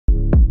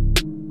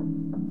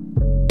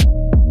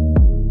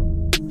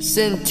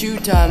Send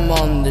 2-time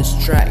on this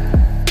track.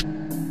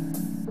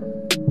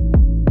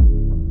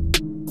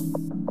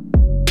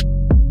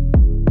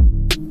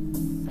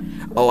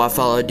 Oh, I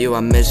followed you, I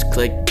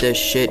misclicked this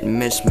shit,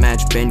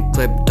 mismatch, been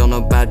clipped, don't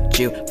know about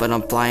you, but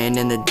I'm flying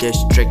in the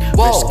district.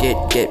 Risk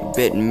it, get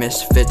bit,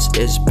 misfits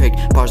is picked.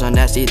 Bars on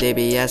nasty, they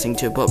be asking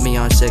to put me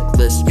on sick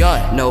list.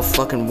 No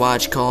fucking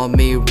watch, call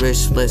me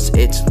wristless,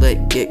 it's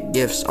lit, get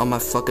gifts on my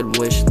fucking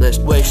wish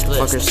list.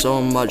 Fuck her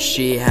so much,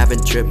 she having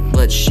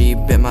triplets, she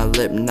bit my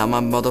lip, now my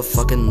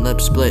motherfucking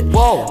lip split.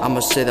 I'ma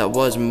say that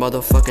was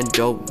motherfucking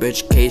dope,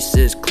 bitch, case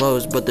is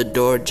closed, but the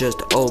door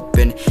just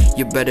open.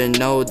 You better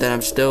know that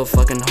I'm still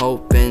fucking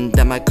hoping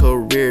that my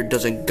career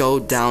doesn't go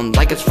down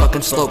like it's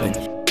fucking sloping.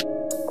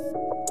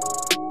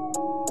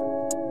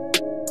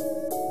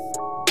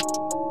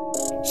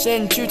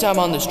 Send 2-time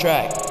on this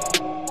track.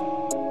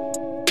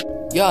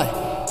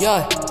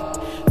 Yeah.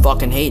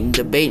 Fucking hating,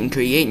 debating,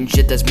 creating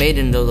shit that's made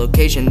in the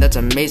location that's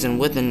amazing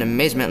with an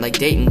amazement, like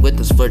dating with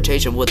this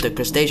flirtation with a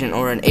crustacean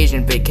or an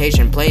Asian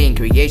vacation, playing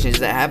creations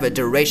that have a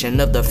duration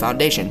of the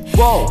foundation.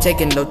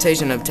 Taking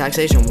notation of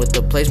taxation with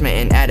the placement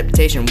and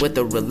adaptation with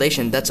the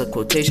relation that's a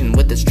quotation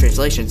with its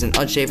translations and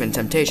unshaven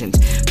temptations.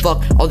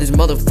 Fuck all these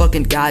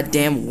motherfucking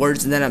goddamn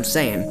words that I'm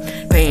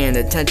saying, paying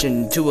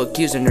attention to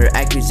accusing or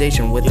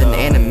accusation with an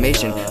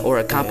animation or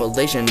a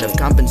compilation of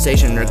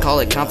compensation, or call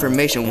it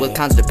confirmation with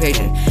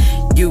constipation.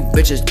 You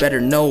bitches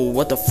better know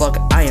what the fuck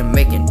I am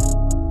making.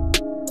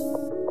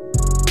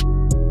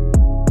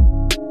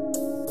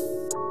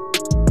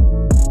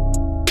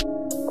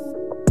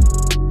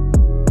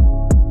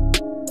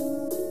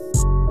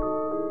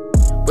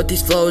 With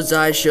these flows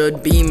I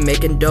should be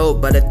making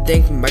dope, but I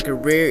think my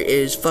career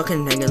is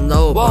fucking hanging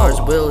low. Bars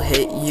will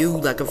hit you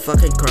like a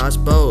fucking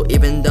crossbow,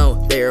 even though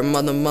they are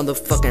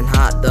motherfucking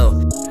hot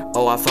though.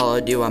 Oh, I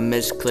followed you, I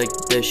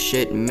misclicked this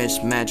shit,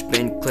 mismatch,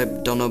 been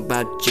clipped, don't know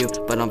about you,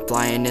 but I'm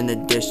flying in the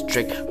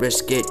district.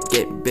 Risk it,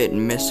 get bit,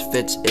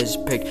 misfits is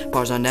picked.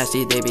 Bars on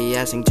nasty, they be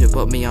asking to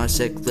put me on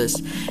sick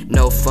list.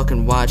 No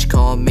fucking watch,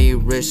 call me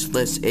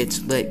wristless, it's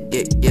lit,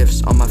 get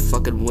gifts on my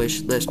fucking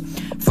wish list.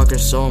 Fuck her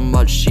so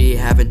much, she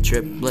having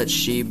triplets,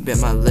 she bit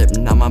my lip,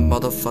 now my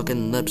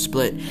motherfucking lip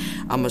split.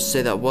 I'ma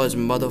say that was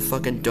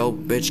motherfucking dope,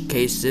 bitch,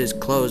 case is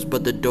closed,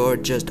 but the door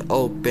just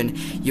open.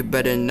 You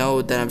better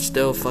know that I'm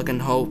still fucking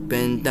hoping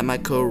that my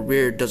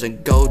career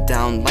doesn't go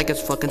down like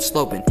it's fucking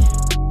sloping.